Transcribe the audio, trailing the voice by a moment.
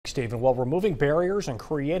Stephen. Well, removing barriers and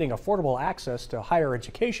creating affordable access to higher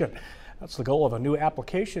education. That's the goal of the new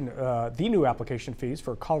application fees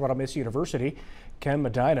for Colorado Mesa University. Ken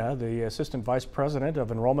Medina, the Assistant Vice President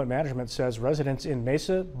of Enrollment Management, says residents in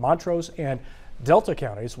Mesa, Montrose, and Delta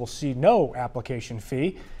counties will see no application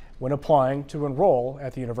fee when applying to enroll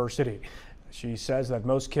at the university. She says that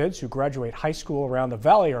most kids who graduate high school around the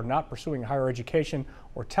valley are not pursuing higher education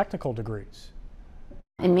or technical degrees.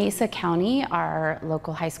 In Mesa County, our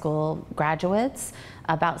local high school graduates,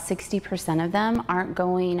 about 60% of them aren't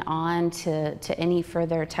going on to any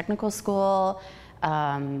further technical school,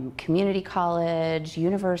 community college,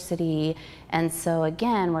 university. And so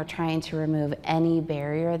again, we're trying to remove any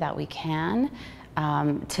barrier that we can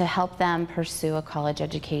to help them pursue a college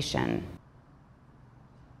education.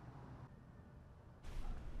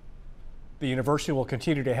 The university will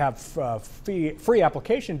continue to have free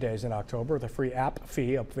application days in October. The free app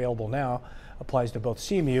fee, available now, applies to both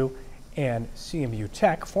CMU and CMU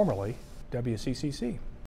Tech, formerly WCCC.